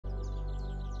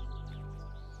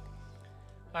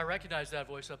I recognize that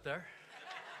voice up there.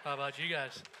 How about you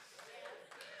guys?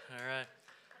 All right.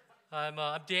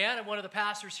 I'm Dan. I'm one of the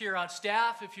pastors here on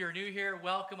staff. If you're new here,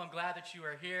 welcome. I'm glad that you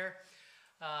are here.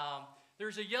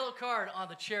 There's a yellow card on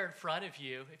the chair in front of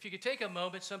you. If you could take a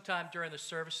moment sometime during the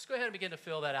service, just go ahead and begin to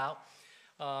fill that out.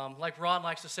 Like Ron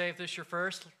likes to say, if this is your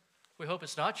first, we hope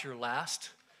it's not your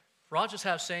last. Ron just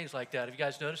has sayings like that. Have you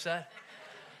guys noticed that?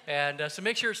 And so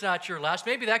make sure it's not your last.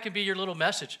 Maybe that could be your little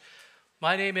message.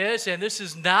 My name is, and this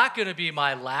is not going to be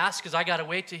my last because I got to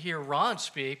wait to hear Ron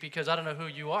speak because I don't know who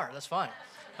you are. That's fine.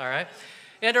 All right.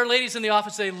 And our ladies in the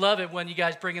office, they love it when you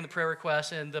guys bring in the prayer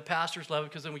requests, and the pastors love it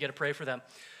because then we get to pray for them.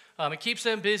 It keeps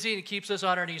them busy and it keeps us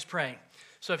on our knees praying.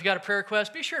 So if you got a prayer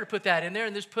request, be sure to put that in there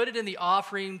and just put it in the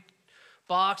offering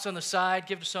box on the side,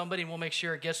 give it to somebody, and we'll make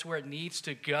sure it gets where it needs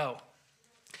to go.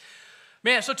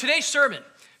 Man, so today's sermon,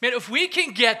 man, if we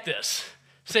can get this,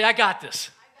 say, I got this.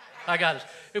 I got this.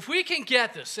 If we can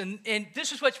get this, and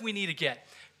this is what we need to get.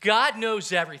 God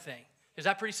knows everything. Is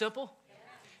that pretty simple? Yeah.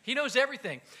 He knows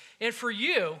everything. And for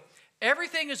you,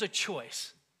 everything is a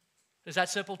choice. Is that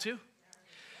simple too?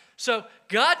 So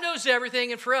God knows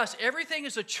everything, and for us, everything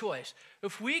is a choice.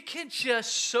 If we can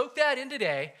just soak that in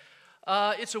today,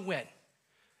 it's a win.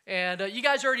 And you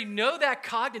guys already know that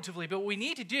cognitively, but what we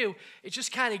need to do is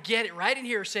just kind of get it right in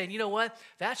here saying, you know what?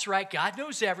 That's right. God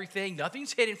knows everything.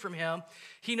 Nothing's hidden from him.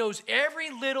 He knows every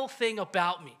little thing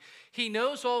about me. He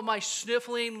knows all my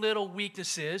sniffling little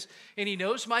weaknesses, and he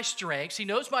knows my strengths. He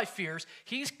knows my fears.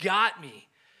 He's got me.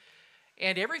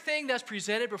 And everything that's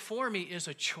presented before me is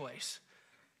a choice.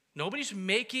 Nobody's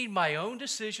making my own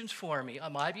decisions for me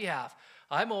on my behalf.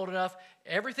 I'm old enough.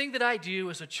 Everything that I do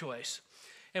is a choice.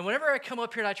 And whenever I come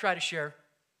up here and I try to share,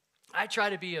 I try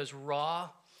to be as raw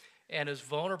and as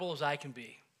vulnerable as I can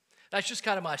be. That's just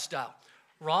kind of my style.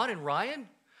 Ron and Ryan,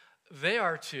 they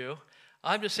are too.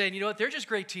 I'm just saying, you know what? They're just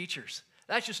great teachers.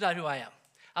 That's just not who I am.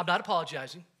 I'm not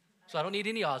apologizing, so I don't need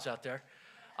any odds out there.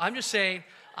 I'm just saying,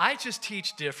 I just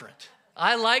teach different.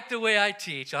 I like the way I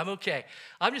teach. I'm okay.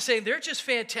 I'm just saying they're just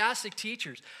fantastic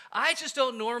teachers. I just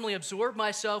don't normally absorb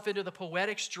myself into the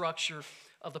poetic structure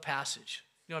of the passage.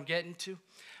 You know what I'm getting to?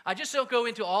 I just don't go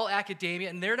into all academia,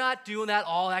 and they're not doing that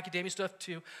all academia stuff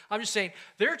too. I'm just saying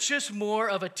they're just more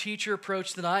of a teacher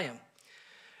approach than I am.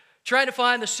 Trying to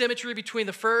find the symmetry between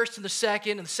the first and the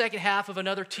second half of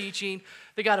another teaching.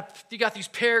 You got these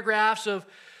paragraphs of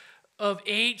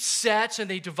 8 sets, and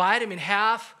they divide them in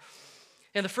half.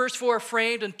 And the first 4 are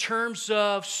framed in terms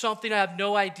of something I have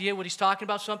no idea what he's talking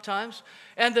about sometimes.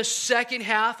 And the second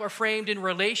half are framed in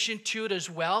relation to it as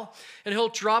well. And he'll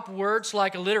drop words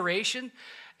like alliteration.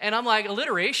 And I'm like,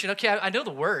 alliteration? Okay, I know the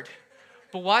word.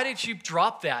 But why did you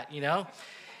drop that, you know?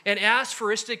 And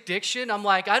aphoristic diction, I'm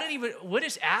like, what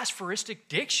is aphoristic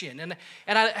diction? And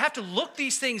I have to look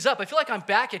these things up. I feel like I'm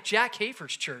back at Jack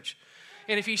Hafer's church.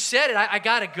 And if he said it, I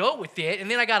got to go with it. And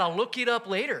then I got to look it up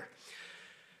later.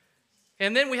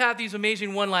 And then we have these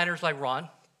amazing one-liners like Ron,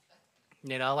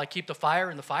 you know, like keep the fire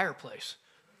in the fireplace,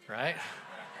 right?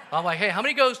 I'm like, hey, how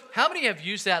many have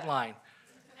used that line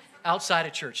outside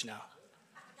of church now?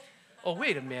 Oh,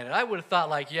 wait a minute. I would have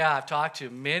thought like, yeah, I've talked to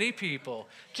many people.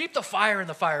 Keep the fire in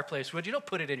the fireplace, would you? Don't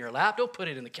put it in your lap. Don't put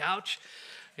it in the couch,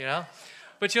 you know?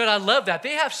 But you know what? I love that.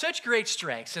 They have such great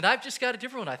strengths, and I've just got a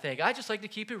different one, I think. I just like to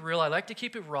keep it real. I like to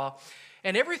keep it raw.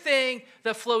 And everything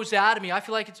that flows out of me, I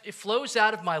feel like it flows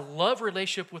out of my love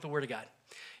relationship with the Word of God.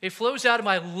 It flows out of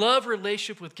my love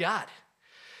relationship with God.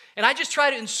 And I just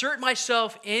try to insert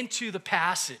myself into the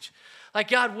passage. Like,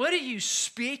 God, what are you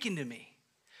speaking to me?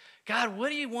 God, what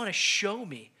do you want to show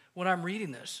me when I'm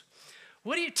reading this?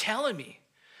 What are you telling me?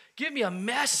 Give me a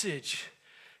message.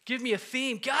 Give me a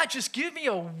theme. God, just give me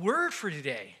a word for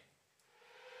today.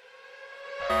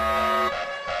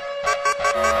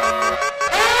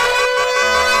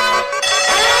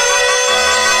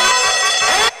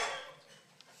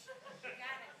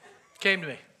 Came to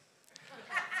me.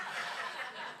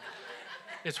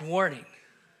 It's warning.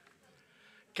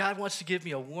 God wants to give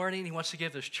me a warning. He wants to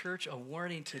give this church a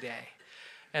warning today.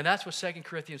 And that's what 2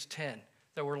 Corinthians 10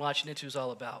 that we're launching into is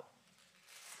all about.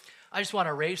 I just want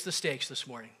to raise the stakes this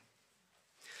morning.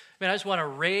 I just want to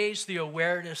raise the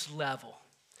awareness level.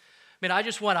 I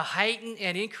just want to heighten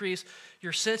and increase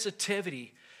your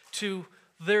sensitivity to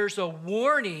there's a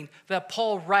warning that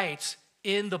Paul writes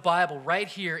in the Bible right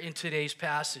here in today's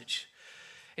passage.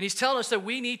 And he's telling us that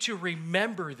we need to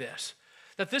remember this.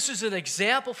 That this is an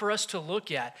example for us to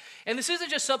look at. And this isn't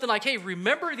just something like, hey,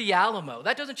 remember the Alamo.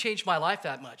 That doesn't change my life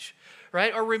that much,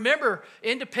 right? Or remember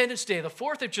Independence Day, the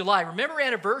 4th of July. Remember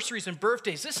anniversaries and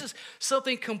birthdays. This is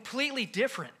something completely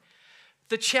different.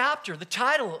 The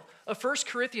title of 1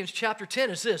 Corinthians chapter 10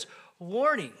 is this,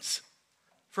 warnings.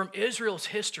 from Israel's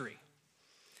history.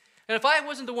 And if I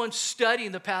wasn't the one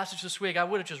studying the passage this week, I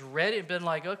would have just read it and been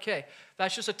like, okay,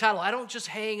 that's just a title. I don't just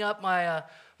hang up my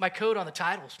coat on the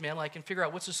titles, man, like, and figure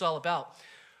out what's this all about.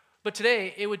 But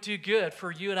today, it would do good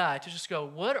for you and I to just go,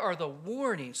 what are the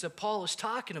warnings that Paul is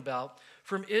talking about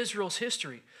from Israel's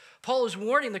history? Paul is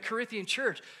warning the Corinthian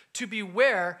church to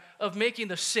beware of making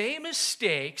the same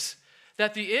mistakes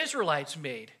that the Israelites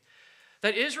made.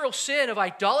 That Israel's sin of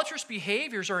idolatrous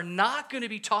behaviors are not going to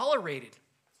be tolerated.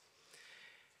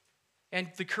 And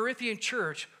the Corinthian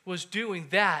church was doing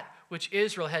that which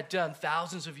Israel had done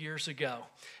thousands of years ago.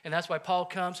 And that's why Paul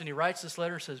comes and he writes this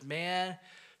letter and says, man,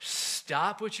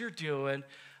 stop what you're doing.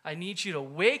 I need you to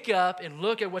wake up and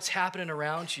look at what's happening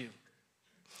around you.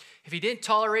 If he didn't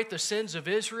tolerate the sins of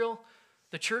Israel,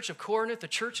 the church of Corinth, the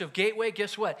church of Gateway,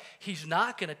 guess what? He's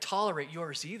not going to tolerate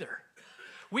yours either.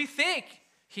 We think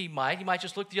he might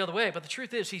just look the other way, but the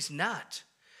truth is he's not.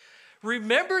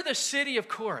 Remember the city of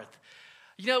Corinth.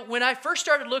 You know, when I first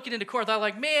started looking into Corinth, I was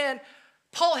like, man,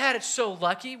 Paul had it so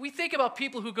lucky. We think about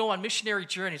people who go on missionary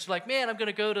journeys. Like, man, I'm going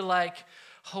to go to like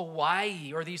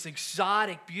Hawaii or these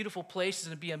exotic, beautiful places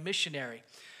and be a missionary.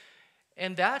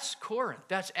 And that's Corinth.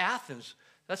 That's Athens.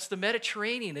 That's the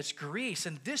Mediterranean. It's Greece.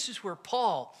 And this is where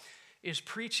Paul is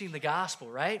preaching the gospel,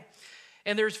 right?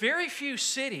 And there's very few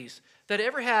cities that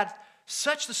ever had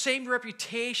such the same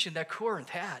reputation that Corinth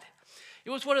had. It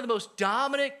was one of the most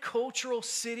dominant cultural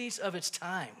cities of its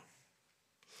time.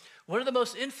 One of the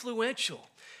most influential.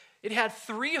 It had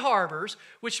 3 harbors,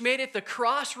 which made it the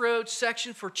crossroads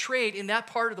section for trade in that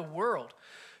part of the world.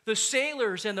 The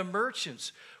sailors and the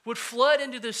merchants would flood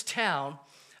into this town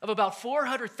of about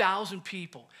 400,000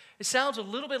 people. It sounds a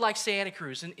little bit like Santa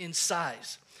Cruz in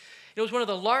size. It was one of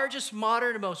the largest,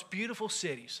 modern, and most beautiful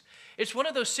cities. It's one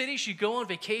of those cities you go on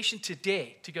vacation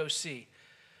today to go see.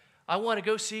 I want to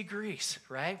go see Greece,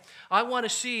 right? I want to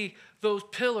see those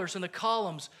pillars and the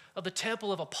columns of the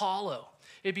Temple of Apollo.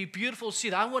 It'd be beautiful to see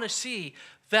that. I want to see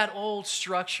that old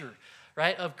structure,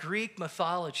 right, of Greek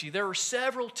mythology. There were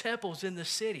several temples in the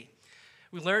city.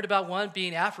 We learned about one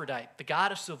being Aphrodite, the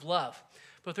goddess of love.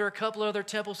 But there are a couple other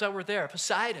temples that were there.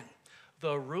 Poseidon,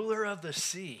 the ruler of the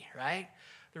sea, right?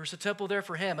 There was a temple there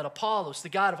for him. And Apollos, the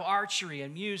god of archery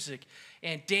and music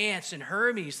and dance. And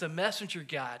Hermes, the messenger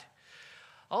god.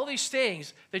 All these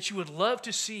things that you would love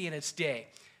to see in its day.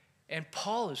 And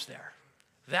Paul is there.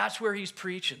 That's where he's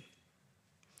preaching.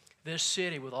 This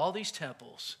city with all these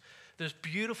temples. This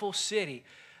beautiful city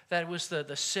that was the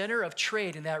center of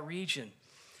trade in that region.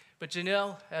 But you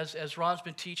know, as Ron's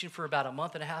been teaching for about a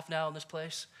month and a half now in this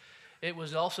place, it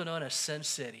was also known as Sin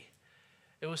City.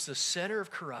 It was the center of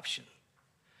corruption.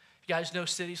 You guys know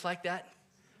cities like that?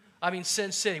 I mean,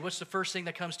 Sin City, what's the first thing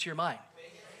that comes to your mind?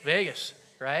 Vegas,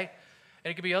 right?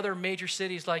 And it could be other major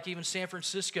cities like even San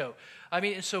Francisco. I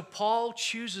mean, and so Paul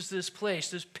chooses this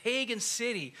place, this pagan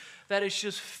city that is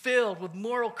just filled with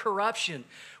moral corruption,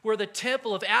 where the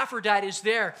temple of Aphrodite is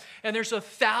there, and there's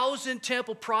 1,000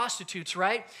 temple prostitutes,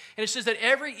 right? And it says that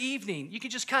every evening, you can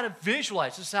just kind of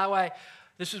visualize.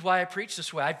 This is why I preach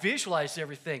this way. I visualize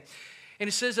everything. And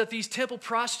it says that these temple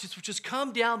prostitutes would just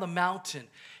come down the mountain.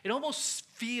 It almost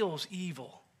feels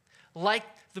evil, like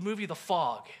the movie The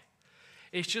Fog.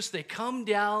 It's just they come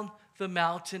down the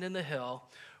mountain and the hill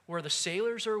where the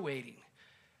sailors are waiting,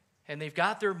 and they've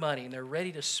got their money, and they're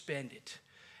ready to spend it.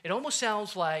 It almost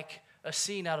sounds like a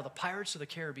scene out of the Pirates of the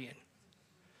Caribbean.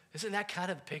 Isn't that kind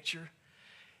of the picture?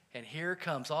 And here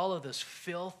comes all of this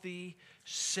filthy,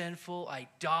 sinful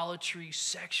idolatry,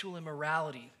 sexual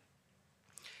immorality.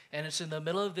 And it's in the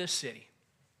middle of this city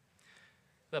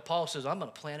that Paul says, I'm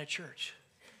going to plant a church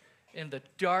in the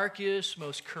darkest,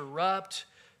 most corrupt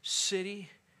city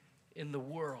in the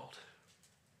world.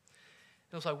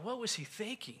 And I was like, what was he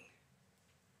thinking?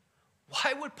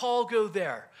 Why would Paul go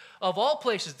there? Of all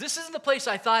places, this isn't the place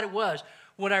I thought it was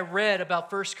when I read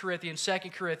about 1 Corinthians,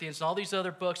 2 Corinthians, and all these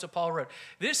other books that Paul wrote.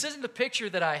 This isn't the picture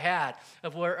that I had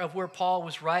of where Paul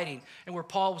was writing and where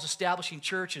Paul was establishing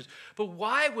churches. But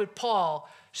why would Paul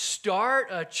start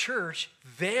a church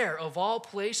there of all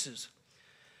places?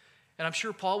 And I'm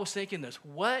sure Paul was thinking this,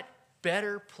 what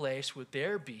better place would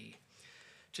there be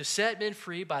to set men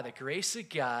free by the grace of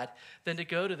God than to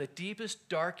go to the deepest,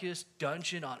 darkest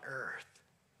dungeon on earth?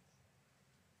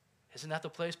 Isn't that the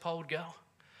place Paul would go?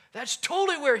 That's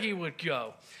totally where he would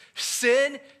go.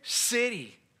 Sin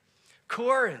City,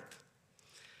 Corinth.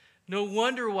 No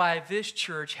wonder why this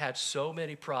church had so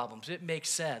many problems. It makes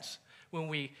sense when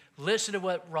we listen to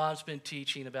what Ron's been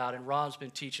teaching about, and Ron's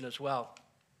been teaching as well,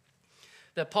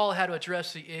 that Paul had to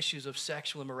address the issues of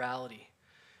sexual immorality.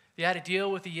 He had to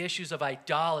deal with the issues of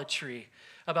idolatry,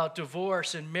 about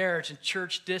divorce and marriage and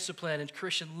church discipline and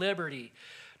Christian liberty.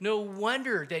 No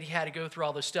wonder that he had to go through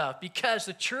all this stuff, because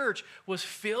the church was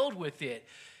filled with it.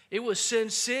 It was Sin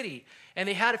City, and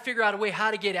they had to figure out a way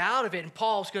how to get out of it. And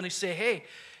Paul's going to say, hey,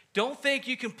 don't think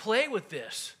you can play with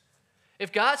this.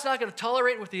 If God's not going to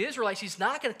tolerate it with the Israelites, he's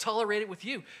not going to tolerate it with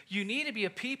you. You need to be a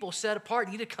people set apart.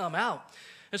 You need to come out.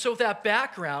 And so with that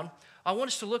background, I want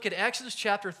us to look at Exodus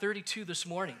chapter 32 this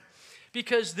morning,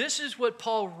 because this is what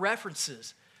Paul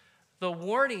references, the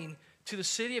warning to the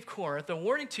city of Corinth, the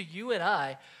warning to you and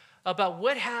I about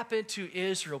what happened to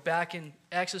Israel back in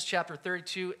Exodus chapter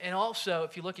 32. And also,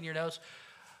 if you look in your notes,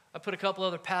 I put a couple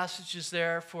other passages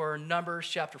there for Numbers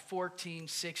chapter 14,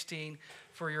 16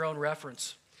 for your own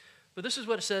reference. But this is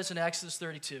what it says in Exodus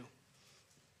 32.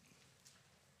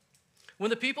 When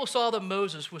the people saw that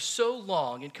Moses was so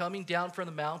long in coming down from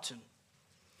the mountain,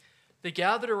 they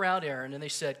gathered around Aaron and they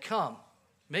said, come,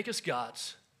 make us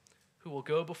gods who will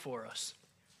go before us.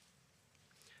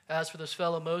 As for this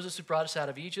fellow Moses who brought us out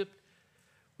of Egypt,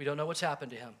 we don't know what's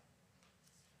happened to him.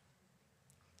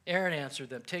 Aaron answered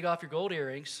them, take off your gold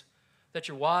earrings that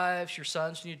your wives, your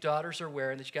sons, and your daughters are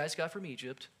wearing that you guys got from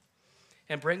Egypt,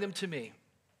 and bring them to me.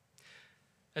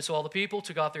 And so all the people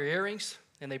took off their earrings,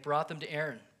 and they brought them to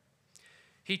Aaron.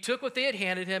 He took what they had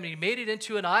handed him, and he made it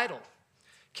into an idol,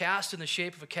 cast in the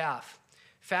shape of a calf,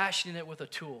 fashioning it with a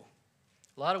tool.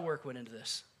 A lot of work went into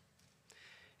this.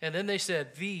 And then they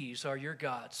said, these are your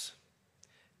gods,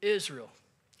 Israel,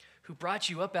 who brought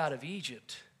you up out of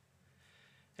Egypt.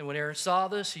 And when Aaron saw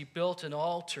this, he built an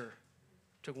altar,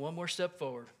 took one more step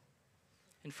forward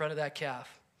in front of that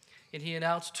calf. And he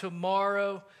announced,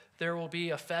 tomorrow there will be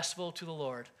a festival to the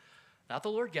Lord. Not the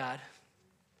Lord God,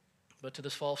 but to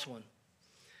this false one.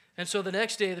 And so the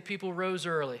next day the people rose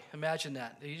early. Imagine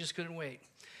that. They just couldn't wait.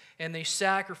 And they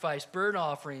sacrificed burnt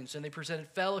offerings, and they presented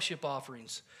fellowship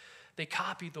offerings. They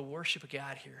copied the worship of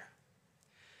God here.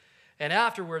 And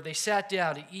afterward they sat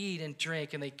down to eat and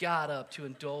drink, and they got up to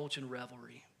indulge in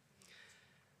revelry.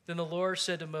 Then the Lord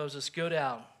said to Moses, go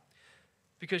down,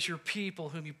 because your people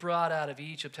whom you brought out of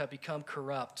Egypt have become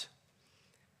corrupt.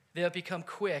 They have become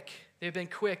quick. They have been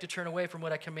quick to turn away from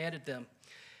what I commanded them.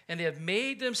 And they have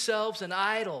made themselves an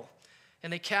idol,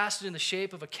 and they cast it in the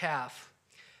shape of a calf.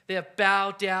 They have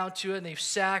bowed down to it, and they've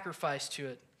sacrificed to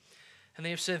it. And they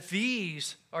have said,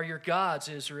 these are your gods,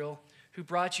 Israel, who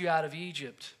brought you out of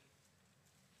Egypt.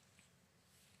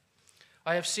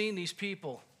 I have seen these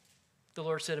people, the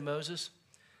Lord said to Moses,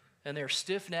 and they are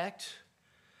stiff-necked.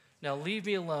 Now leave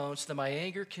me alone so that my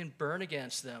anger can burn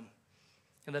against them,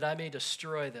 and that I may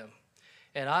destroy them.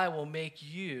 And I will make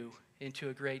you into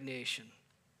a great nation.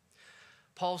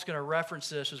 Paul's going to reference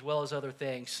this as well as other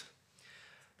things.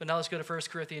 But now let's go to 1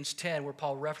 Corinthians 10, where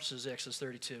Paul references Exodus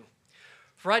 32.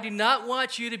 For I do not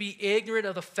want you to be ignorant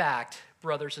of the fact,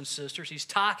 brothers and sisters, he's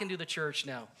talking to the church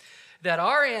now, that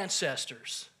our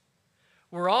ancestors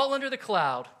were all under the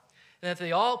cloud, and that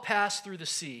they all passed through the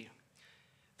sea.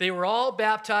 They were all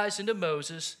baptized into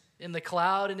Moses in the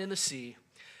cloud and in the sea.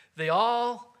 They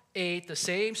all ate the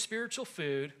same spiritual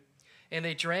food, and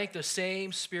they drank the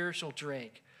same spiritual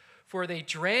drink. For they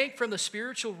drank from the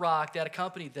spiritual rock that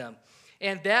accompanied them,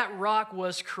 and that rock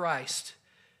was Christ.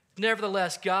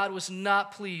 Nevertheless, God was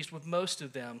not pleased with most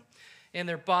of them, and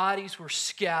their bodies were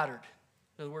scattered,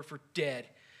 another word for dead,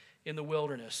 in the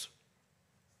wilderness.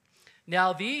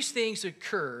 Now these things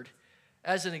occurred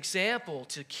as examples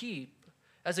to keep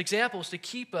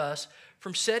us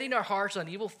from setting our hearts on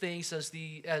evil things as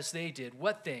they did.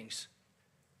 What things?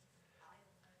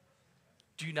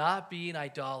 Do not be an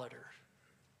idolater,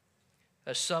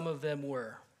 as some of them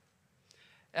were.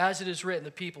 As it is written,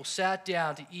 the people sat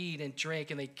down to eat and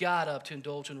drink, and they got up to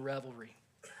indulge in revelry.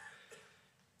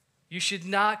 You should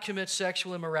not commit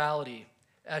sexual immorality,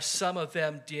 as some of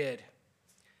them did.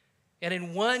 And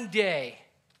in one day,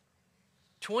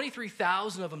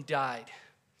 23,000 of them died.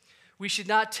 We should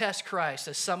not test Christ,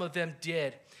 as some of them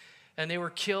did, and they were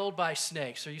killed by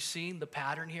snakes. Are you seeing the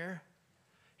pattern here?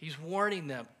 He's warning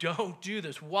them, don't do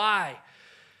this. Why?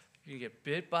 You're going to get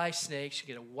bit by snakes.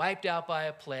 You're going to get wiped out by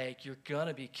a plague. You're going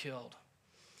to be killed.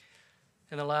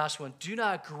 And the last one, do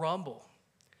not grumble,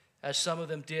 as some of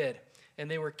them did, and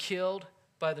they were killed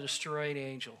by the destroying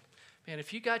angel. Man,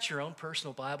 if you got your own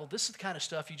personal Bible, this is the kind of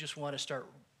stuff you just want to start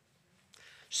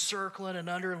circling and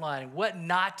underlining. What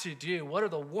not to do. What are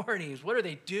the warnings? What are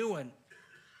they doing?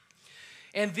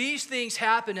 And these things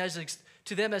happen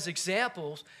to them as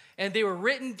examples, and they were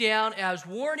written down as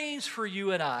warnings for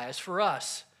you and I, as for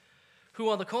us, who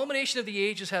on the culmination of the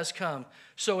ages has come.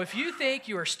 So if you think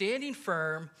you are standing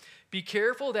firm, be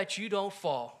careful that you don't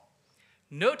fall.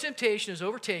 No temptation has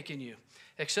overtaken you,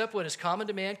 except what is common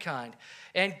to mankind.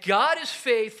 And God is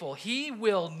faithful. He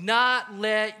will not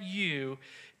let you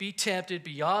be tempted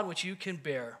beyond what you can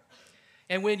bear.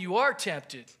 And when you are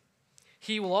tempted,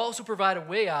 he will also provide a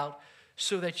way out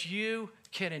so that you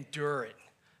can endure it.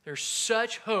 There's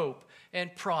such hope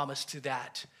and promise to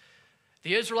that.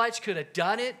 The Israelites could have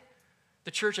done it.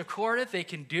 The church of Corinth, they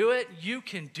can do it. You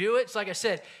can do it. It's like I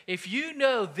said, if you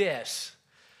know this,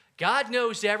 God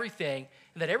knows everything,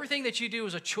 and that everything that you do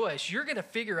is a choice, you're going to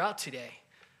figure out today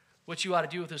what you ought to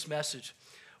do with this message.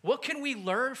 What can we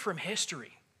learn from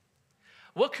history?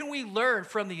 What can we learn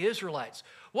from the Israelites?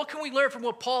 What can we learn from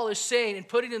what Paul is saying and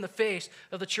putting in the face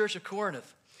of the church of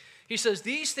Corinth? He says,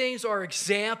 these things are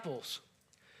examples,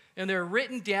 and they're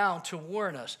written down to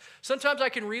warn us. Sometimes I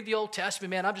can read the Old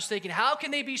Testament, man, I'm just thinking, how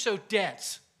can they be so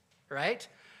dense, right?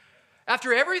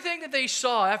 After everything that they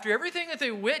saw, after everything that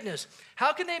they witnessed,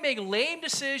 how can they make lame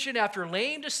decision after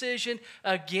lame decision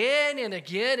again and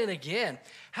again and again?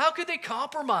 How could they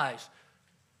compromise?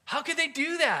 How could they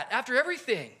do that after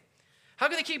everything? How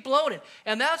can they keep blowing it?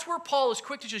 And that's where Paul is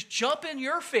quick to just jump in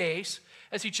your face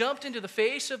as he jumped into the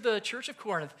face of the church of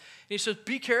Corinth. And he says,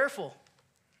 be careful.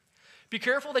 Be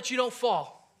careful that you don't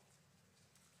fall,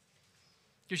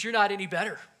 because you're not any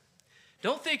better.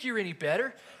 Don't think you're any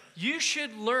better. You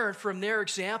should learn from their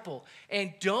example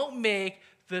and don't make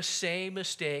the same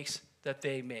mistakes that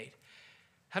they made.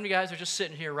 How many guys are just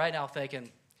sitting here right now thinking,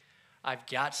 I've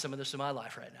got some of this in my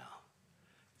life right now?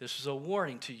 This is a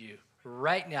warning to you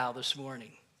right now this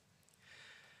morning.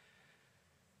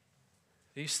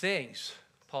 These things,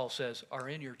 Paul says, are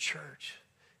in your church.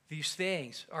 These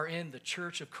things are in the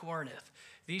church of Corinth.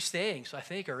 These things, I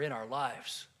think, are in our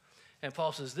lives. And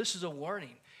Paul says, this is a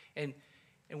warning. And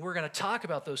we're going to talk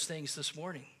about those things this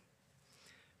morning.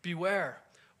 Beware,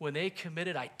 when they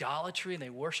committed idolatry and they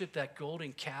worshiped that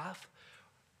golden calf,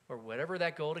 or whatever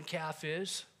that golden calf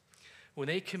is, when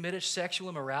they committed sexual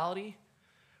immorality,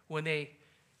 when they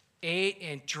ate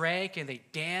and drank and they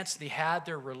danced, they had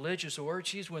their religious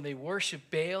orgies, when they worshiped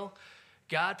Baal,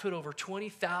 God put over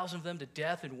 20,000 of them to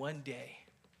death in one day.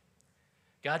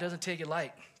 God doesn't take it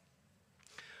light.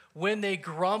 When they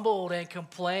grumbled and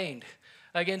complained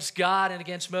against God and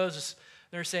against Moses,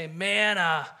 they're saying,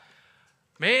 manna,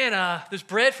 this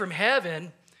bread from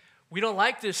heaven, we don't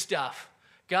like this stuff.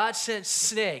 God sent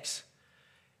snakes,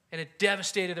 and it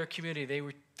devastated their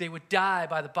community. They would die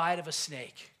by the bite of a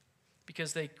snake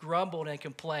because they grumbled and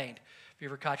complained. Have you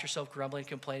ever caught yourself grumbling and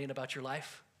complaining about your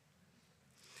life?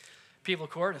 People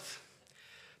of Corinth,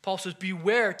 Paul says,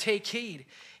 beware, take heed.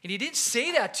 And he didn't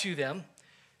say that to them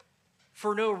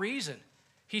for no reason.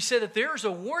 He said that there's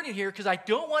a warning here because I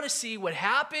don't want to see what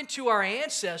happened to our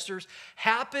ancestors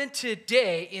happen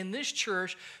today in this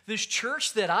church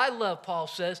that I love, Paul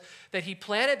says, that he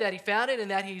planted, that he founded,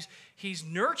 and that he's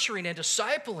nurturing and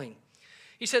discipling.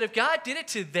 He said if God did it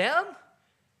to them,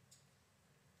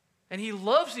 and he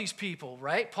loves these people,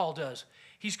 right? Paul does.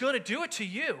 He's going to do it to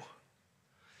you.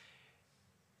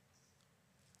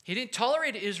 He didn't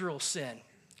tolerate Israel's sin, and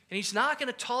he's not going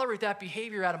to tolerate that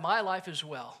behavior out of my life as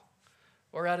well,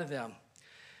 or out of them.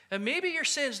 And maybe your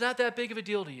sin's not that big of a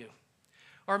deal to you,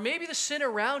 or maybe the sin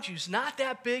around you is not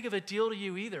that big of a deal to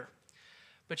you either.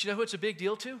 But you know who it's a big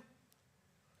deal to?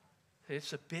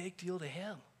 It's a big deal to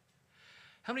him.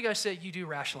 How many guys say you do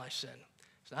rationalize sin?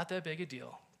 It's not that big a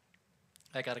deal.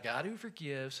 I got a God who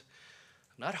forgives.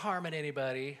 I'm not harming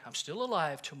anybody. I'm still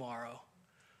alive tomorrow.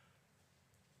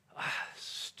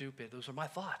 Stupid. Those are my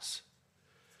thoughts.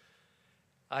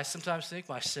 I sometimes think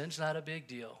my sin's not a big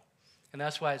deal. And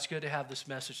that's why it's good to have this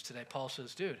message today. Paul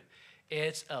says, dude,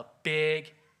 it's a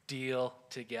big deal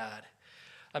to God.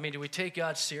 I mean, do we take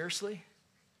God seriously?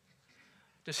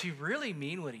 Does he really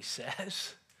mean what he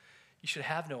says? You should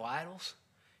have no idols.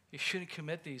 You shouldn't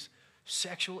commit these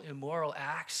sexual immoral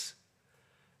acts.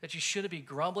 That you shouldn't be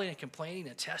grumbling and complaining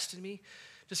and testing me.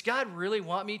 Does God really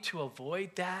want me to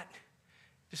avoid that?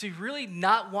 Does he really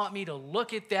not want me to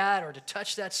look at that or to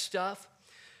touch that stuff?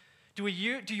 Do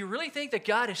you really think that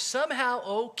God is somehow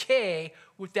okay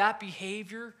with that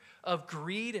behavior of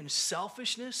greed and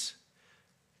selfishness?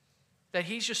 That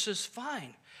he just says,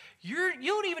 fine. You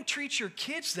don't even treat your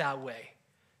kids that way,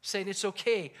 saying it's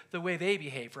okay the way they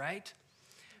behave, right?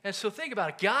 And so think about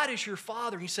it. God is your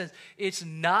father. He says it's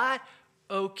not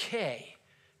okay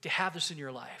to have this in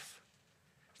your life.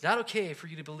 It's not okay for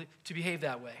you to behave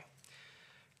that way.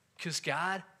 Because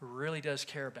God really does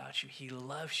care about you. He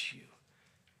loves you.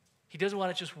 He doesn't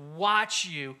want to just watch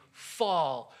you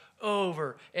fall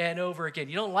over and over again.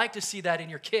 You don't like to see that in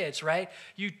your kids, right?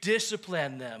 You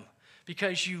discipline them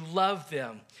because you love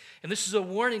them. And this is a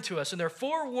warning to us. And there are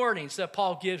 4 warnings that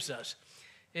Paul gives us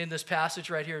in this passage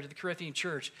right here to the Corinthian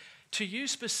church, to you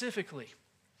specifically.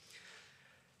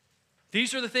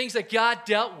 These are the things that God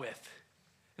dealt with.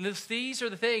 And these are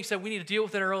the things that we need to deal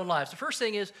with in our own lives. The first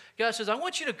thing is, God says, I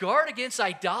want you to guard against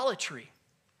idolatry.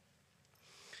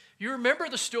 You remember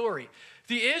the story.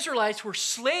 The Israelites were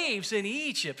slaves in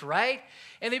Egypt, right?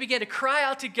 And they began to cry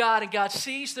out to God, and God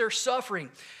sees their suffering.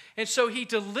 And so he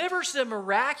delivers them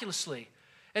miraculously.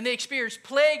 And they experienced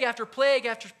plague after plague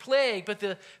after plague, but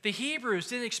the Hebrews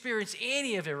didn't experience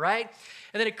any of it, right?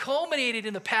 And then it culminated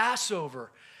in the Passover.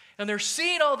 And they're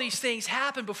seeing all these things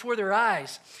happen before their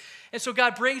eyes. And so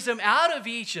God brings them out of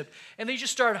Egypt, and they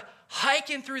just start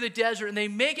hiking through the desert, and they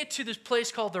make it to this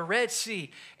place called the Red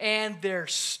Sea, and they're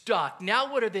stuck.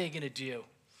 Now what are they going to do?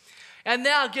 And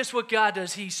now guess what God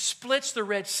does? He splits the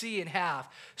Red Sea in half.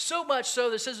 So much so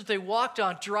that it says that they walked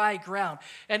on dry ground.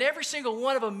 And every single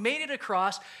one of them made it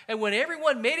across. And when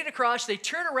everyone made it across, they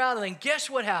turned around, and then guess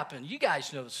what happened? You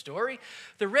guys know the story.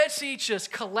 The Red Sea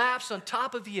just collapsed on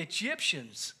top of the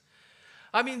Egyptians.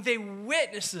 I mean, they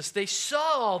witnessed this. They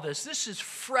saw all this. This is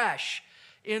fresh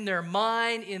in their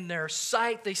mind, in their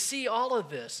sight. They see all of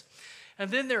this.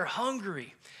 And then they're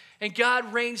hungry. And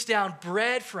God rains down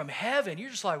bread from heaven. You're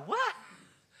just like, what?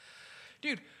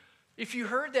 Dude, if you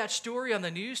heard that story on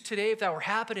the news today, if that were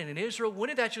happening in Israel,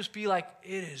 wouldn't that just be like,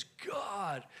 it is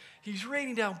God. He's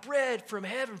raining down bread from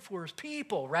heaven for his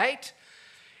people, right?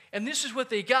 And this is what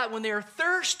they got when they are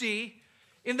thirsty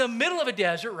in the middle of a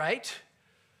desert, right?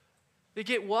 They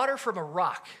get water from a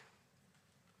rock.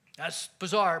 That's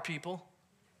bizarre, people.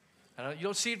 You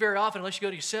don't see it very often unless you go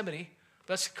to Yosemite.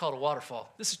 That's called a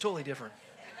waterfall. This is totally different.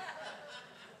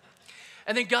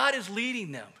 And then God is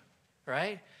leading them,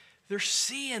 right? They're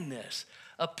seeing this.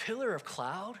 A pillar of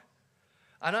cloud.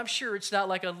 And I'm sure it's not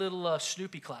like a little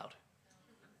Snoopy cloud.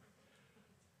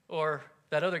 Or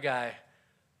that other guy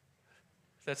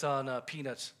that's on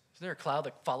Peanuts. Isn't there a cloud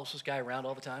that follows this guy around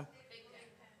all the time?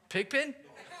 Pigpen?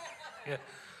 Yeah.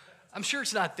 I'm sure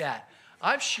it's not that.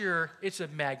 I'm sure it's a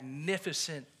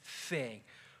magnificent thing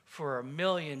for 1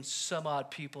 million some odd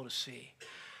people to see.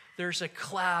 There's a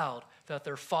cloud that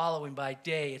they're following by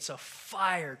day. It's a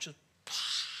fire, just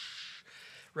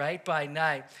right, by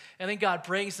night. And then God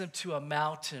brings them to a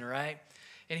mountain, right?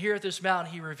 And here at this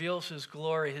mountain, he reveals his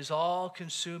glory, his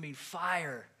all-consuming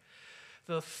fire,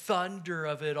 the thunder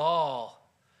of it all,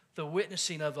 the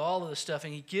witnessing of all of this stuff,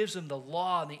 and he gives them the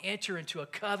law, and they enter into a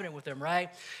covenant with him, right?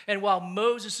 And while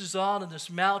Moses is on this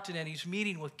mountain and he's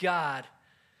meeting with God,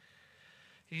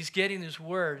 he's getting his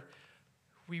word,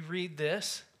 we read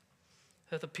this,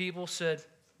 that the people said,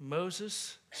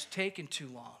 Moses, it's taken too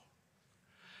long.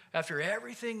 After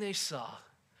everything they saw,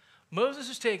 Moses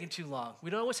is taking too long. We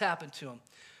don't know what's happened to him.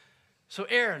 So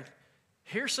Aaron,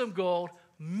 here's some gold.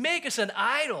 Make us an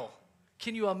idol.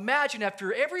 Can you imagine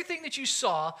after everything that you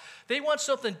saw, they want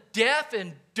something deaf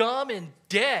and dumb and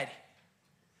dead.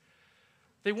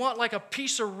 They want like a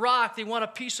piece of rock. They want a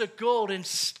piece of gold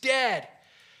instead.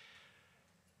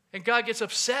 And God gets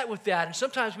upset with that. And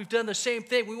sometimes we've done the same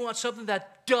thing. We want something that's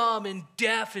dumb and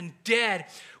deaf and dead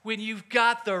when you've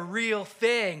got the real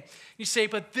thing. You say,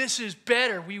 but this is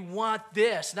better. We want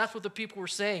this. And that's what the people were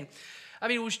saying. I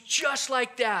mean, it was just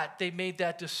like that they made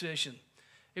that decision.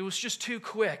 It was just too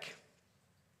quick.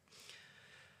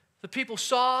 The people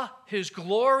saw his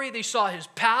glory, they saw his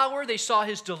power, they saw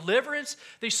his deliverance,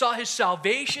 they saw his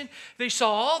salvation, they saw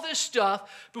all this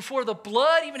stuff before the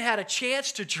blood even had a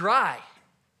chance to dry.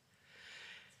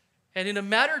 And in a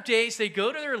matter of days, they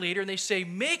go to their leader and they say,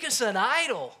 make us an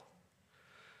idol.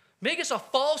 Make us a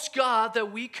false god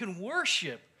that we can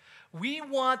worship. We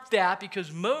want that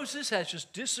because Moses has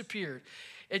just disappeared.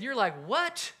 And you're like,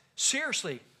 what?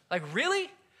 Seriously? Like, really?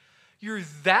 You're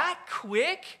that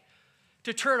quick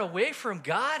to turn away from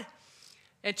God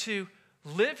and to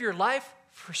live your life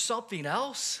for something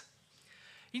else?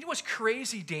 You know what's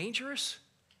crazy dangerous?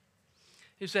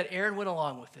 Is that Aaron went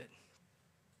along with it.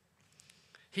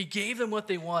 He gave them what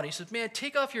they wanted. He said, man,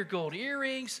 take off your gold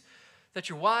earrings that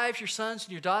your wives, your sons,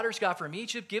 and your daughters got from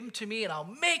Egypt. Give them to me, and I'll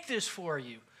make this for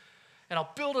you. And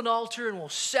I'll build an altar, and we'll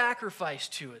sacrifice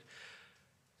to it.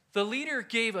 The leader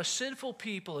gave a sinful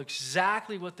people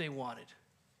exactly what they wanted.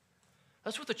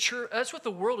 That's what the church, that's what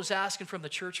the world is asking from the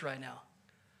church right now.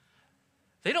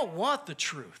 They don't want the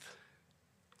truth.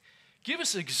 Give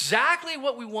us exactly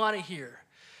what we want to hear.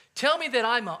 Tell me that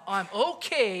I'm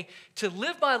okay to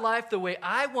live my life the way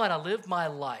I want to live my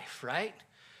life, right?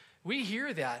 We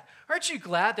hear that. Aren't you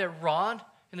glad that Ron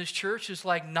in this church is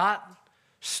like not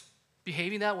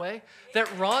behaving that way?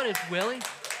 That Ron is willing?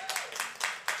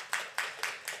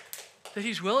 That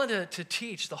he's willing to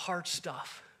teach the hard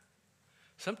stuff.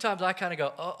 Sometimes I kind of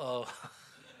go, uh-oh.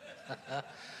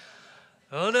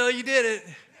 Oh, no, you didn't.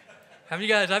 How many of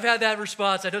you guys, I've had that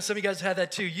response. I know some of you guys had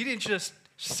that too. You didn't just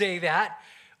say that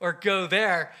or go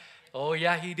there. Oh,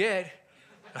 yeah, he did.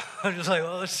 I'm just like,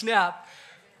 oh, snap.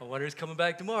 I wonder who's coming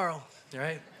back tomorrow,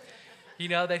 right? You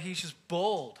know, that he's just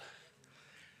bold,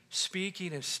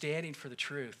 speaking and standing for the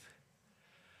truth.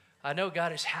 I know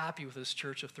God is happy with this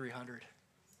church of 300,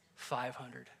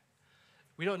 500.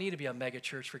 We don't need to be a mega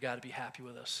church for God to be happy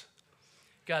with us.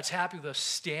 God's happy with us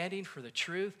standing for the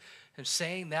truth and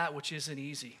saying that which isn't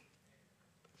easy.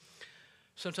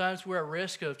 Sometimes we're at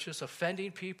risk of just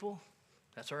offending people.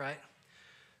 That's all right.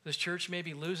 This church may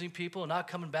be losing people and not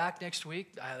coming back next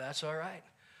week. That's all right.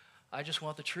 I just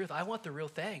want the truth. I want the real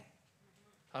thing.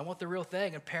 I want the real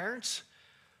thing. And parents,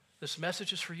 this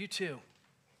message is for you too.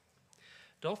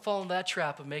 Don't fall in that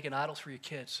trap of making idols for your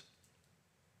kids.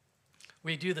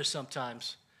 We do this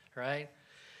sometimes, right?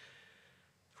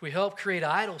 We help create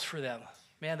idols for them.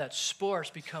 Man, that sports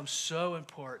becomes so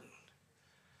important.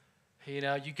 You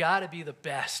know, you got to be the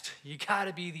best. You got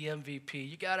to be the MVP.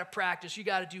 You got to practice. You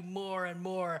got to do more and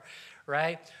more,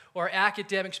 right? Or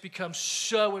academics become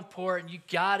so important. You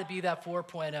got to be that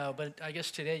 4.0. But I guess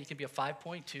today you can be a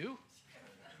 5.2.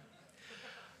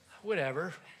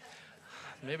 Whatever.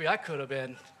 Maybe I could have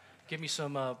been. Give me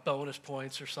some bonus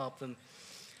points or something.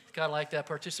 Kind of like that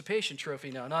participation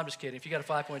trophy now. No, I'm just kidding. If you got a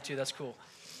 5.2, that's cool.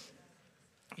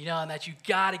 You know, and that you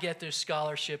got to get this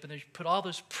scholarship, and then you put all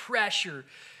this pressure,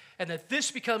 and that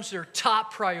this becomes their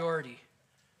top priority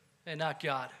and not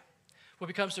God. What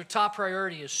becomes their top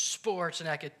priority is sports and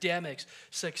academics,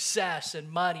 success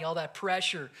and money, all that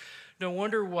pressure. No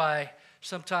wonder why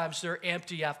sometimes they're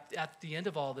empty at the end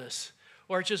of all this,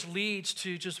 or it just leads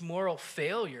to just moral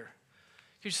failure.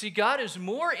 You see, God is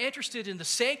more interested in the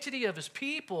sanctity of his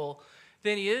people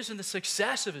than he is in the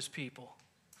success of his people.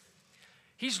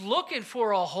 He's looking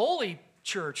for a holy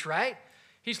church, right?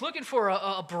 He's looking for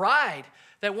a bride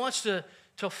that wants to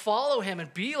follow him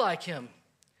and be like him.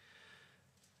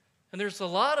 And there's a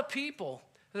lot of people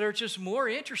that are just more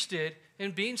interested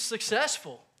in being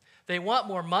successful. They want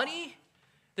more money.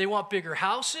 They want bigger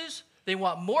houses. They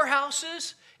want more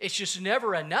houses. It's just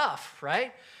never enough,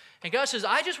 right? And God says,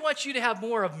 I just want you to have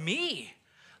more of me.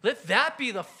 Let that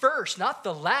be the first, not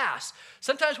the last.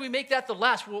 Sometimes we make that the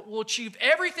last. We'll achieve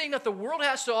everything that the world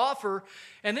has to offer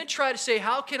and then try to say,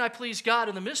 how can I please God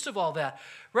in the midst of all that?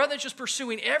 Rather than just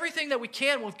pursuing everything that we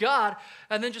can with God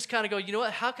and then just kind of go, you know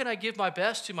what, how can I give my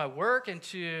best to my work and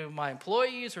to my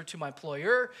employees or to my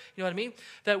employer? You know what I mean?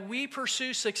 That we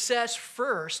pursue success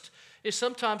first is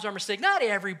sometimes our mistake. Not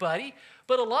everybody,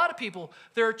 but a lot of people,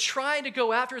 they're trying to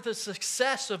go after the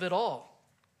success of it all.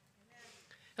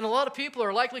 And a lot of people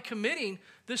are likely committing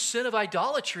this sin of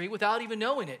idolatry without even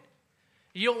knowing it.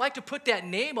 You don't like to put that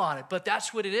name on it, but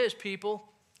that's what it is, people.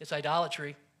 It's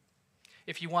idolatry.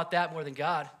 If you want that more than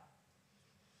God.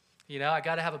 You know, I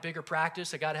got to have a bigger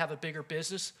practice. I got to have a bigger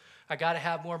business. I got to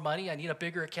have more money. I need a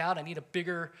bigger account. I need a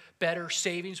bigger, better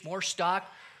savings, more stock,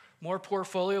 more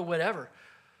portfolio, whatever.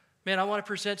 Man, I want to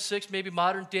present 6 maybe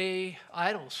modern day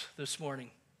idols this morning.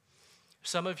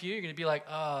 Some of you are going to be like,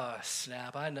 oh,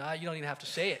 snap, I know. You don't even have to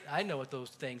say it. I know what those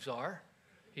things are,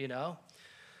 you know.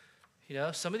 You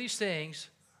know, some of these things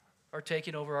are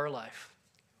taking over our life.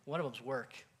 One of them's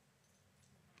work.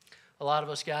 A lot of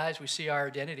us guys, we see our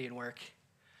identity in work.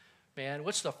 Man,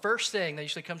 what's the first thing that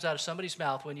usually comes out of somebody's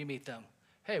mouth when you meet them?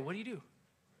 Hey, what do you do?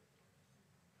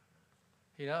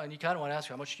 You know, and you kind of want to ask,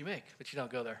 how much do you make? But you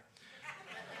don't go there.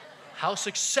 How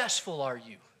successful are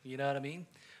you? You know what I mean?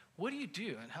 What do you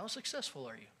do, and how successful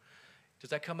are you? Does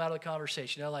that come out of the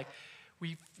conversation? You know, like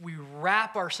we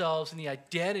wrap ourselves in the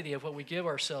identity of what we give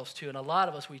ourselves to, and a lot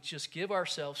of us, we just give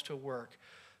ourselves to work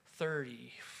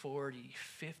 30, 40,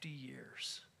 50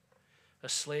 years, a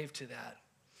slave to that.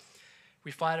 We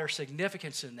find our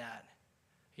significance in that,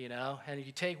 you know, and if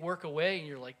you take work away and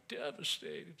you're like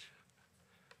devastated,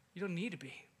 you don't need to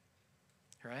be,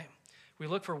 right? We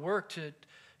look for work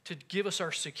to give us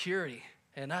our security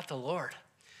and not the Lord.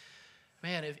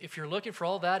 Man, if you're looking for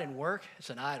all that in work, it's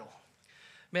an idol.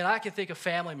 Man, I can think of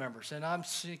family members, and I'm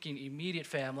thinking immediate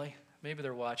family. Maybe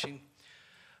they're watching.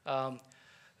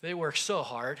 They work so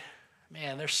hard.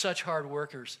 Man, they're such hard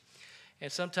workers.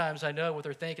 And sometimes I know what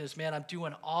they're thinking is, man, I'm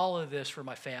doing all of this for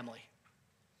my family.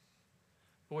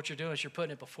 But what you're doing is you're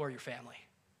putting it before your family.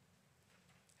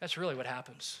 That's really what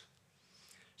happens.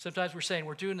 Sometimes we're saying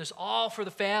we're doing this all for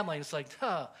the family, and it's like,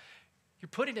 huh. You're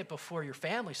putting it before your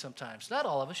family sometimes. Not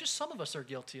all of us, just some of us are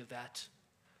guilty of that.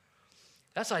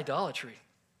 That's idolatry.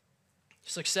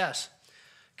 Success.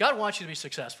 God wants you to be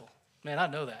successful. Man, I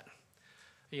know that.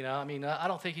 I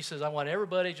don't think he says, I want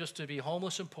everybody just to be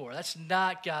homeless and poor. That's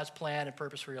not God's plan and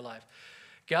purpose for your life.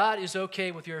 God is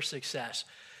okay with your success.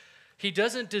 He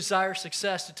doesn't desire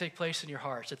success to take place in your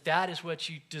hearts. That is what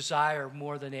you desire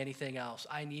more than anything else.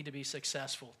 I need to be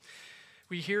successful.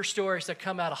 We hear stories that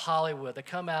come out of Hollywood, that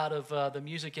come out of the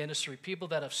music industry, people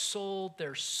that have sold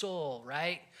their soul,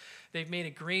 right? They've made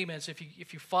agreements.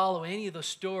 If you follow any of those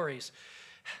stories,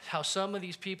 how some of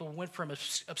these people went from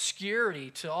obscurity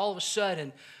to all of a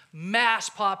sudden mass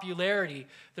popularity.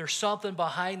 There's something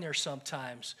behind there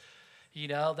sometimes.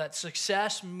 That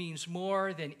success means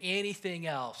more than anything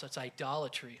else. That's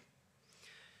idolatry.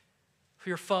 For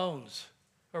your phones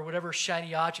or whatever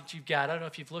shiny object you've got, I don't know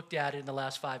if you've looked at it in the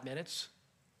last 5 minutes.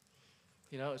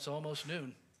 It's almost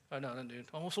noon. Oh, no, not noon.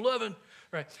 Almost 11.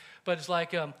 Right. But it's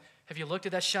like, have you looked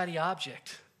at that shiny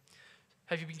object?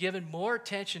 Have you been given more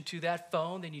attention to that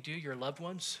phone than you do your loved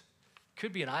ones?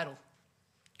 Could be an idol.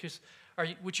 Because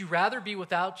would you rather be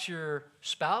without your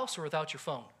spouse or without your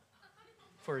phone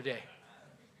for a day?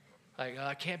 Like,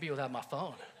 I can't be without my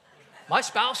phone. My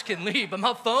spouse can leave, but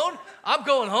my phone, I'm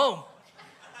going home.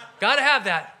 Got to have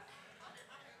that.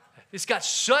 It's got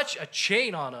such a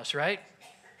chain on us, right?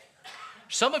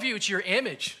 Some of you, it's your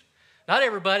image. Not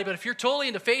everybody, but if you're totally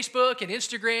into Facebook and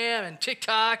Instagram and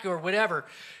TikTok or whatever,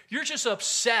 you're just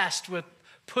obsessed with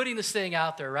putting this thing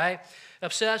out there, right?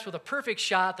 Obsessed with the perfect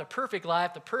shot, the perfect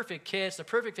life, the perfect kids, the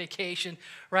perfect vacation,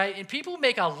 right? And people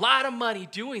make a lot of money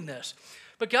doing this.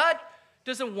 But God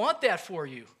doesn't want that for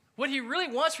you. What he really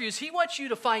wants for you is he wants you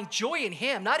to find joy in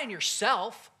him, not in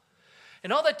yourself.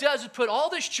 And all that does is put all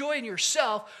this joy in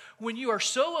yourself when you are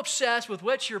so obsessed with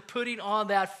what you're putting on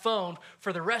that phone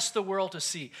for the rest of the world to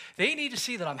see. They need to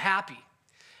see that I'm happy.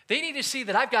 They need to see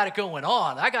that I've got it going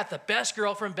on. I got the best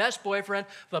girlfriend, best boyfriend,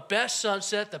 the best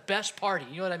sunset, the best party.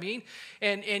 You know what I mean?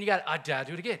 And you got, I'll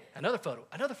do it again. Another photo,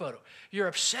 another photo. You're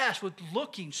obsessed with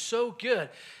looking so good.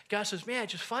 God says, man,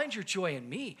 just find your joy in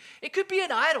me. It could be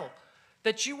an idol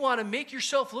that you want to make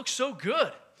yourself look so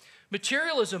good.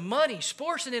 Materialism, money,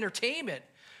 sports, and entertainment.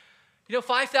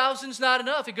 5,000 is not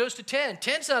enough. It goes to 10.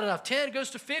 10's not enough. 10 goes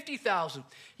to 50,000.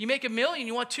 You make $1 million,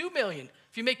 you want 2 million.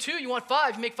 If you make 2, you want 5.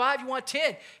 If you make 5, you want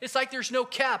 10. It's like there's no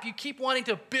cap. You keep wanting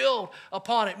to build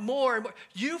upon it more and more.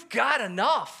 You've got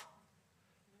enough.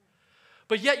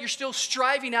 But yet you're still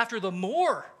striving after the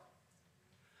more.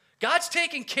 God's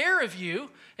taking care of you,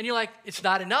 and you're like, it's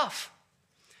not enough.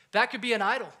 That could be an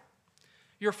idol.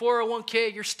 Your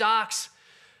 401k, your stocks,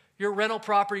 your rental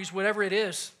properties, whatever it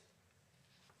is.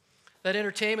 That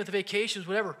entertainment, the vacations,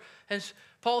 whatever. And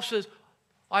Paul says,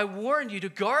 I warn you to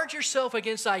guard yourself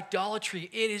against idolatry.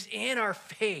 It is in our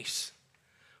face.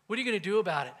 What are you going to do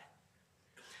about it?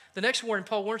 The next warning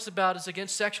Paul warns about is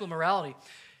against sexual immorality.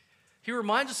 He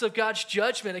reminds us of God's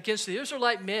judgment against the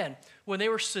Israelite men when they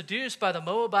were seduced by the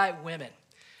Moabite women.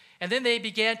 And then they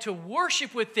began to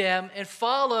worship with them and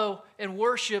follow and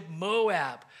worship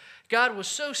Moab. God was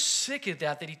so sick of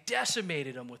that he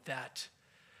decimated them with that.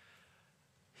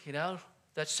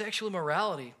 That sexual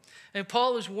immorality. And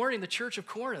Paul is warning the church of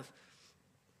Corinth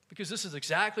because this is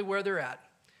exactly where they're at.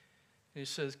 And he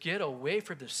says, get away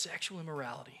from the sexual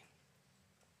immorality.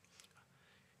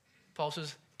 Paul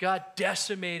says, God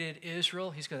decimated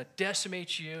Israel. He's going to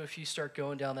decimate you if you start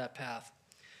going down that path.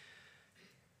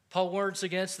 Paul warns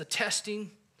against the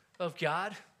testing of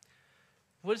God.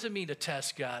 What does it mean to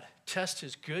test God? Test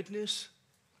his goodness,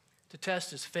 to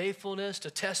test his faithfulness, to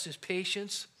test his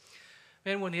patience.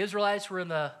 Man, when the Israelites were in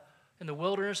the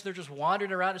wilderness, they're just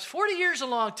wandering around. It's 40 years a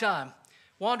long time,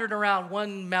 wandering around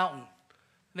one mountain.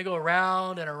 And they go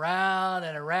around and around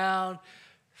and around.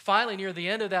 Finally, near the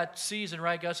end of that season,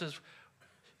 right, God says,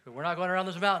 we're not going around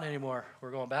this mountain anymore.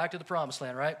 We're going back to the promised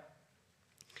land, right?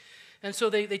 And so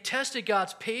they tested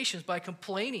God's patience by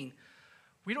complaining.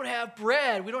 We don't have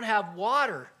bread. We don't have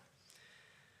water.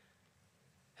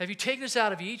 Have you taken us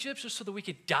out of Egypt just so that we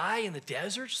could die in the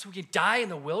desert, so we could die in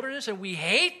the wilderness? And we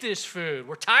hate this food.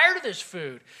 We're tired of this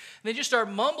food. And they just start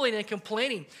mumbling and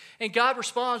complaining. And God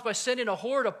responds by sending a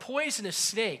horde of poisonous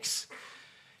snakes.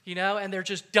 And they're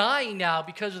just dying now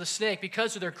because of the snake,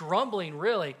 because of their grumbling,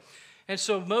 really. And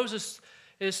so Moses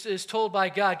is told by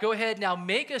God, go ahead now,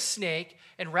 make a snake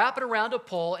and wrap it around a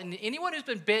pole. And anyone who's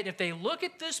been bitten, if they look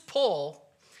at this pole,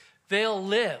 they'll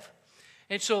live.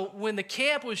 And so when the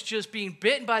camp was just being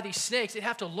bitten by these snakes, they'd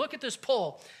have to look at this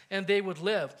pole and they would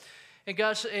live. And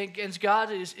God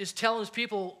is telling his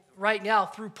people right now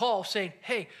through Paul saying,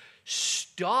 hey,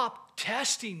 stop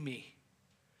testing me.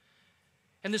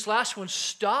 And this last one,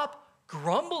 stop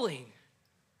grumbling.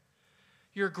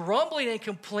 You're grumbling and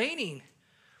complaining.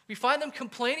 We find them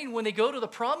complaining when they go to the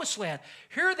promised land.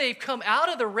 Here they've come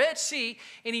out of the Red Sea,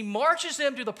 and he marches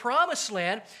them to the promised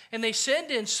land, and they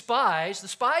send in spies. The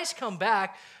spies come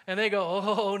back, and they go,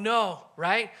 oh, no,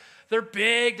 right? They're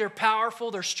big, they're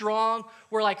powerful, they're strong.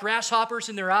 We're like grasshoppers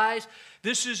in their eyes.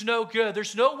 This is no good.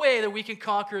 There's no way that we can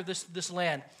conquer this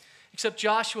land. Except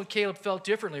Joshua and Caleb felt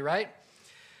differently, right?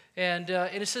 And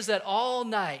it says that all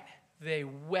night they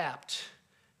wept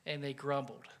and they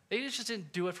grumbled. They just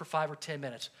didn't do it for 5 or 10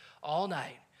 minutes. All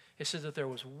night, it says that there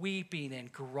was weeping and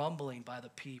grumbling by the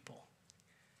people.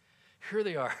 Here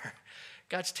they are.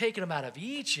 God's taken them out of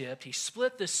Egypt. He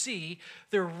split the sea.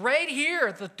 They're right here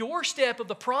at the doorstep of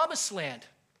the promised land.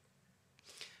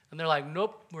 And they're like,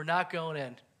 nope, we're not going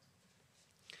in.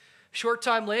 Short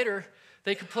time later,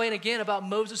 they complain again about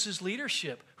Moses'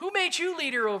 leadership. Who made you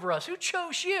leader over us? Who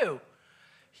chose you?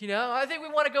 You know, I think we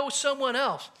want to go with someone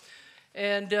else.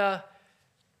 And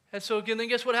so again, then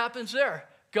guess what happens there?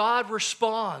 God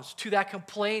responds to that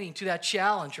complaining, to that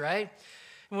challenge, right?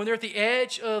 And when they're at the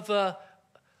edge of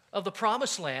the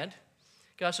promised land,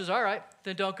 God says, all right,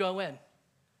 then don't go in.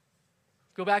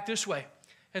 Go back this way.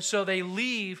 And so they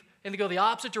leave and they go the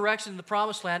opposite direction in the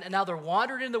promised land, and now they're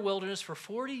wandered in the wilderness for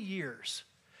 40 years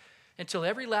until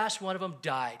every last one of them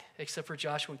died, except for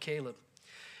Joshua and Caleb.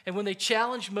 And when they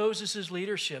challenged Moses'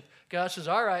 leadership, God says,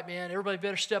 all right, man, everybody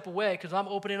better step away because I'm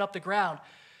opening up the ground.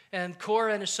 And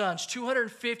Korah and his sons,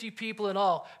 250 people in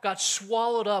all, got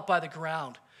swallowed up by the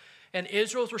ground. And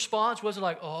Israel's response wasn't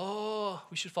like, oh,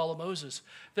 we should follow Moses.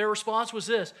 Their response was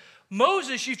this: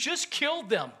 Moses, you just killed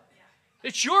them.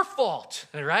 It's your fault,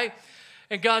 right?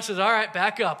 And God says, all right,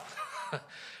 back up.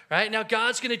 Right? Now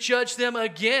God's going to judge them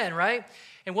again, right?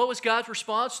 And what was God's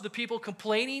response to the people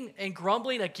complaining and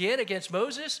grumbling again against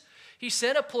Moses? He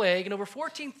sent a plague, and over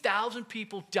 14,000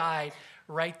 people died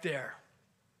right there.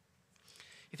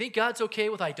 You think God's okay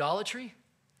with idolatry?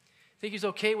 Think he's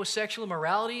okay with sexual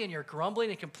immorality and your grumbling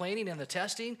and complaining and the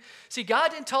testing? See,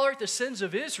 God didn't tolerate the sins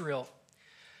of Israel.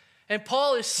 And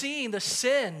Paul is seeing the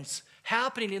sins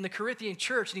happening in the Corinthian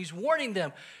church, and he's warning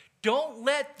them, don't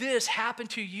let this happen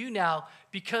to you now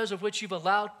because of what you've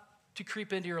allowed to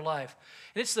creep into your life.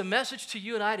 And it's the message to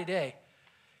you and I today.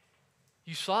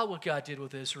 You saw what God did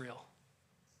with Israel.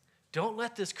 Don't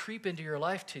let this creep into your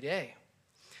life today.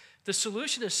 The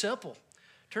solution is simple.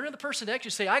 Turn to the person next to you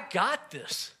and say, I got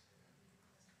this.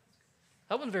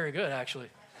 That wasn't very good, actually.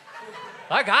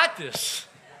 I got this,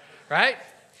 right?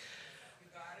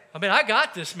 I mean, I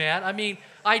got this, man. I mean,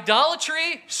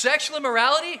 idolatry, sexual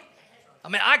immorality, I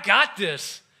mean, I got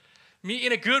this. Me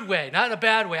in a good way, not in a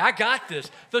bad way. I got this.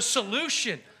 The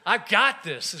solution, I got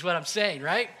this, is what I'm saying,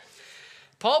 right?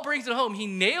 Paul brings it home. He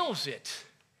nails it.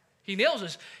 He nails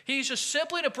this. He just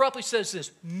simply and abruptly says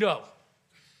this: no.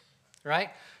 Right?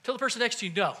 Tell the person next to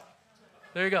you, no.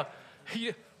 There you go.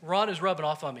 Ron is rubbing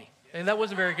off on me. And that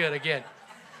wasn't very good again.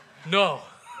 No.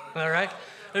 All right?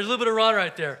 There's a little bit of Ron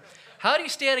right there. How do you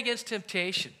stand against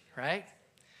temptation, right?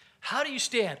 How do you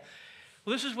stand?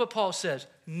 Well, this is what Paul says.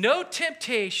 No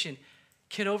temptation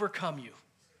can overcome you.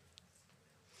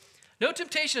 No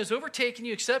temptation has overtaken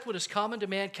you except what is common to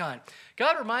mankind.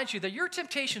 God reminds you that your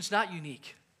temptation is not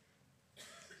unique.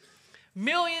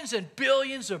 Millions and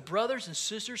billions of brothers and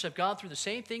sisters have gone through the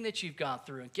same thing that you've gone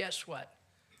through. And guess what?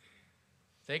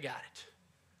 They got it.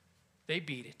 They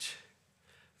beat it.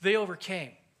 They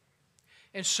overcame.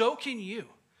 And so can you.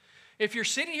 If you're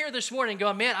sitting here this morning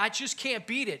going, man, I just can't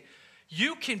beat it.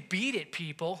 You can beat it,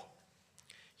 people.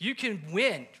 You can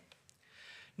win.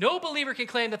 No believer can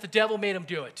claim that the devil made him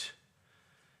do it.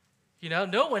 You know,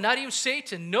 no one, not even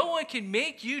Satan, no one can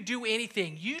make you do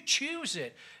anything. You choose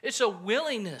it. It's a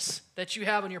willingness that you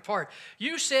have on your part.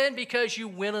 You sin because you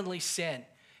willingly sin.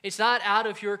 It's not out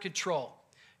of your control.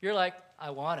 You're like,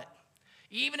 I want it.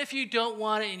 Even if you don't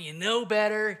want it and you know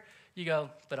better, you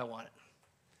go, but I want it.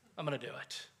 I'm going to do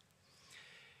it.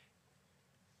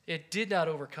 It did not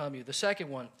overcome you. The second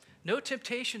one, no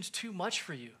temptation's too much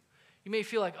for you. You may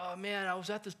feel like, oh man, I was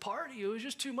at this party. It was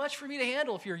just too much for me to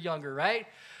handle if you're younger, right?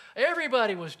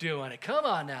 Everybody was doing it. Come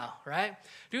on now, right?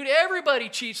 Dude, everybody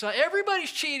cheats. Everybody's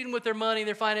cheating with their money,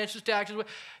 their finances, taxes.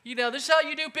 You know, this is how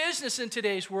you do business in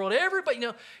today's world. Everybody, you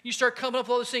know, you start coming up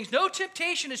with all those things. No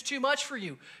temptation is too much for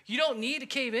you. You don't need to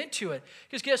cave into it.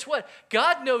 Because guess what?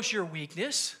 God knows your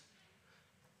weakness.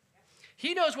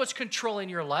 He knows what's controlling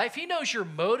your life. He knows your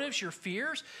motives, your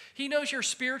fears. He knows your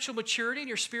spiritual maturity and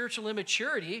your spiritual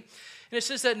immaturity. And it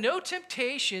says that no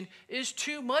temptation is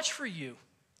too much for you.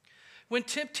 When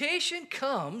temptation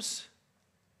comes,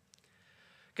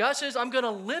 God says, I'm going to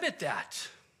limit that.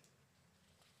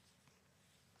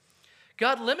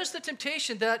 God limits the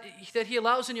temptation that he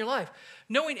allows in your life.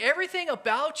 Knowing everything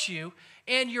about you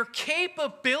and your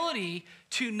capability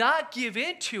to not give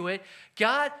into it,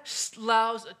 God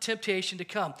allows a temptation to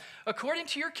come. According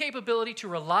to your capability to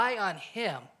rely on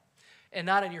Him and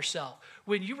not on yourself.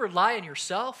 When you rely on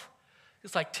yourself,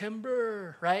 it's like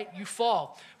timber, right? You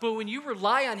fall. But when you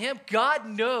rely on Him, God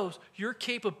knows your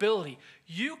capability.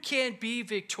 You can be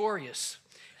victorious.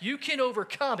 You can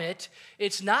overcome it.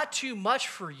 It's not too much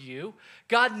for you.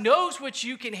 God knows what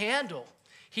you can handle.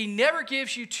 He never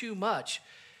gives you too much.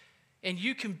 And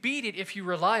you can beat it if you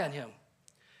rely on Him.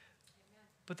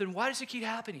 But then why does it keep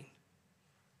happening?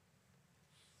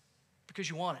 Because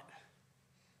you want it.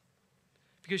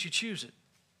 Because you choose it.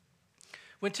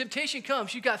 When temptation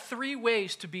comes, you got 3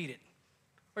 ways to beat it.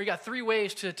 Or you got 3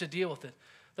 ways to deal with it.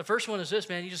 The first one is this,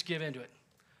 man, you just give into it.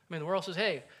 I mean, the world says,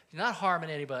 hey, you're not harming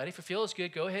anybody. If it feels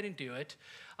good, go ahead and do it.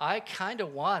 I kind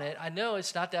of want it. I know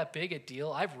it's not that big a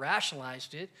deal. I've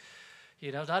rationalized it.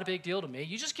 You know, it's not a big deal to me.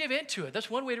 You just give into it. That's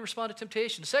one way to respond to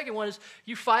temptation. The second one is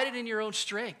you fight it in your own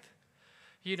strength.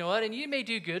 You know what? And you may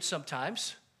do good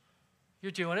sometimes.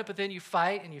 You're doing it, but then you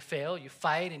fight and you fail. You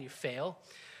fight and you fail.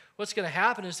 What's going to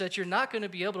happen is that you're not going to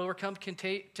be able to overcome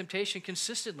temptation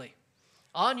consistently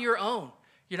on your own.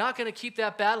 You're not going to keep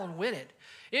that battle and win it.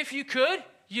 If you could,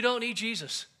 you don't need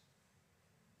Jesus.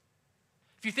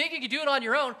 If you think you can do it on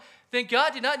your own, then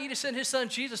God did not need to send His Son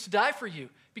Jesus to die for you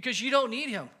because you don't need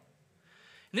Him.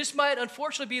 And this might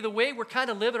unfortunately be the way we're kind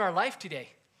of living our life today,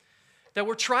 that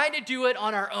we're trying to do it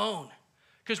on our own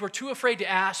because we're too afraid to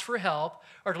ask for help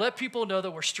or to let people know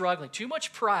that we're struggling. Too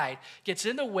much pride gets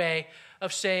in the way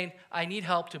of saying, I need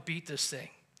help to beat this thing.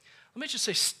 Let me just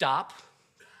say stop.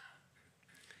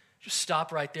 Just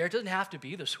stop right there. It doesn't have to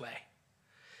be this way.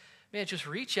 Man, just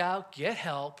reach out, get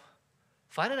help,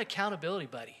 find an accountability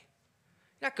buddy.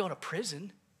 You're not going to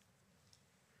prison.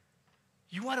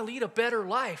 You want to lead a better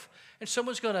life, and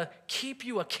someone's going to keep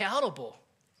you accountable.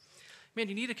 Man,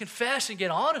 you need to confess and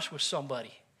get honest with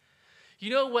somebody. You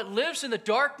know, what lives in the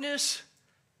darkness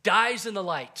dies in the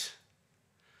light.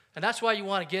 And that's why you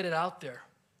want to get it out there.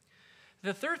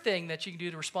 The third thing that you can do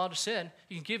to respond to sin,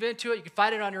 you can give into it, you can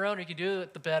fight it on your own, or you can do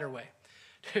it the better way.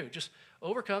 Dude, just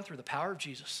overcome through the power of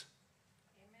Jesus.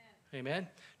 Amen. Amen.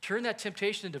 Turn that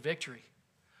temptation into victory.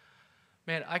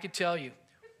 Man, I can tell you,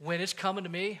 when it's coming to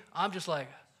me, I'm just like,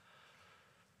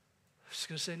 I'm just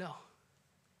going to say no.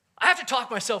 I have to talk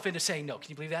myself into saying no.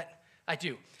 Can you believe that? I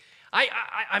do.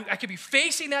 I could be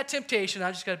facing that temptation.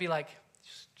 I just got to be like,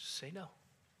 just say no.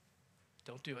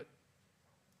 Don't do it.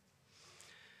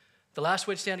 The last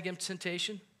way to stand against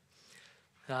temptation,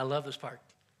 and I love this part.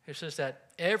 It says that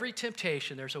every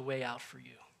temptation, there's a way out for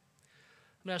you.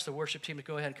 I'm going to ask the worship team to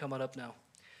go ahead and come on up now.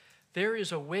 There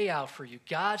is a way out for you.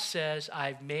 God says,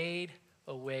 I've made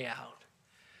a way out.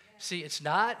 See, it's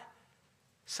not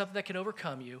something that can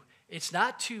overcome you. It's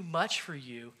not too much for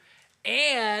you.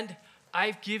 And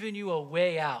I've given you a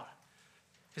way out.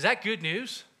 Is that good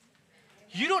news?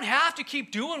 You don't have to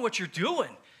keep doing what you're doing.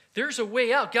 There's a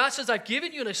way out. God says, I've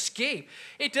given you an escape.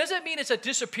 It doesn't mean it's a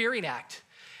disappearing act.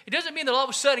 It doesn't mean that all of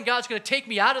a sudden God's going to take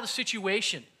me out of the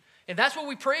situation. And that's what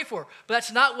we pray for, but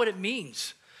that's not what it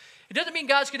means. It doesn't mean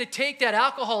God's going to take that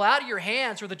alcohol out of your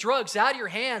hands or the drugs out of your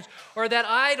hands or that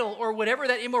idol or whatever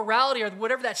that immorality or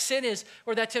whatever that sin is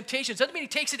or that temptation. It doesn't mean He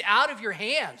takes it out of your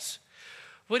hands.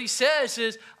 What He says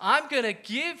is, I'm going to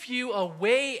give you a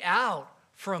way out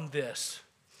from this.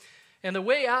 And the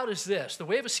way out is this. The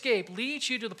way of escape leads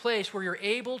you to the place where you're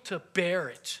able to bear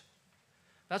it.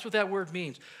 That's what that word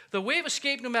means. The way of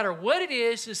escape, no matter what it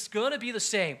is going to be the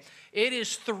same. It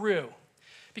is through.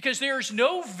 Because there's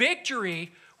no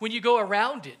victory when you go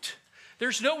around it.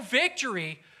 There's no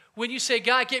victory when you say,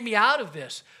 God, get me out of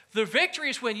this. The victory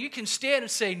is when you can stand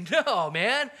and say, no,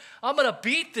 man, I'm going to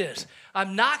beat this.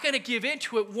 I'm not going to give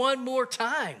into it one more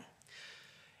time.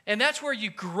 And that's where you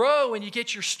grow and you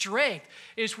get your strength,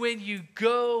 is when you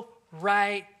go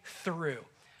right through.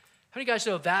 How many of you guys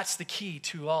know that's the key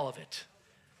to all of it?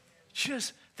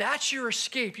 That's your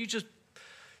escape. You just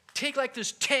take like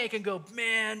this tank and go,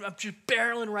 man, I'm just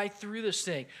barreling right through this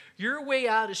thing. Your way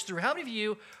out is through. How many of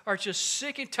you are just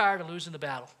sick and tired of losing the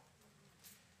battle?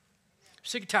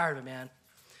 Sick and tired of it, man.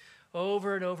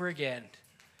 Over and over again.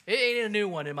 It ain't a new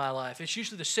one in my life. It's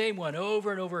usually the same one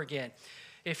over and over again.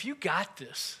 If you got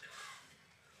this,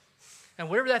 and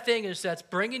whatever that thing is that's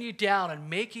bringing you down and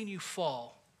making you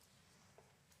fall,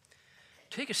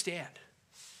 take a stand.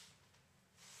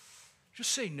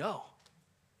 Just say no.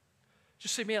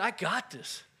 Just say, man, I got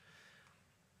this.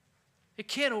 It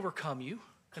can't overcome you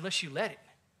unless you let it.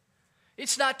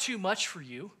 It's not too much for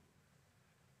you.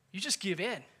 You just give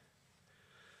in.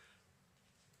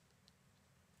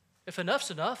 If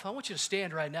enough's enough, I want you to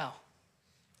stand right now.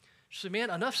 Just say, man,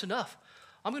 enough's enough.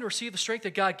 I'm going to receive the strength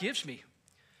that God gives me.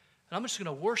 And I'm just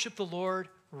going to worship the Lord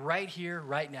right here,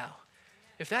 right now.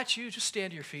 If that's you, just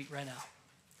stand to your feet right now.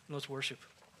 And let's worship.